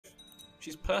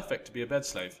She's perfect to be a bed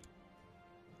slave.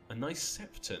 A nice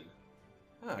Septon.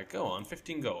 Ah, go on,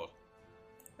 15 gold.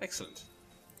 Excellent.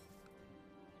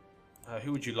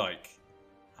 Who would you like?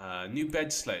 New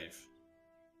bed slave.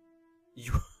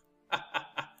 You.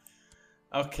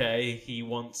 Okay, he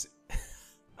wants.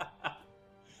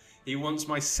 He wants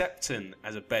my Septon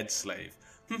as a bed slave.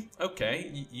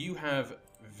 Okay, you have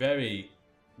very,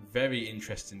 very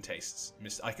interesting tastes.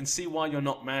 I can see why you're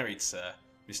not married, sir,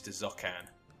 Mr. Zokan.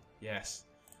 Yes.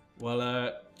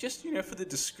 Well, just, you know, for the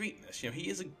discreetness, you know, he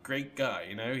is a great guy,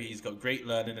 you know, he's got great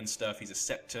learning and stuff, he's a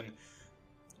Septon.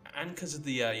 And because of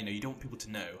the, you know, you don't want people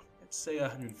to know, let's say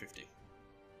 150.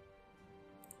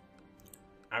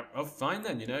 Oh, fine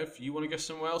then, you know, if you want to go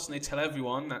somewhere else and they tell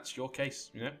everyone, that's your case,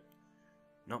 you know.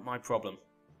 Not my problem.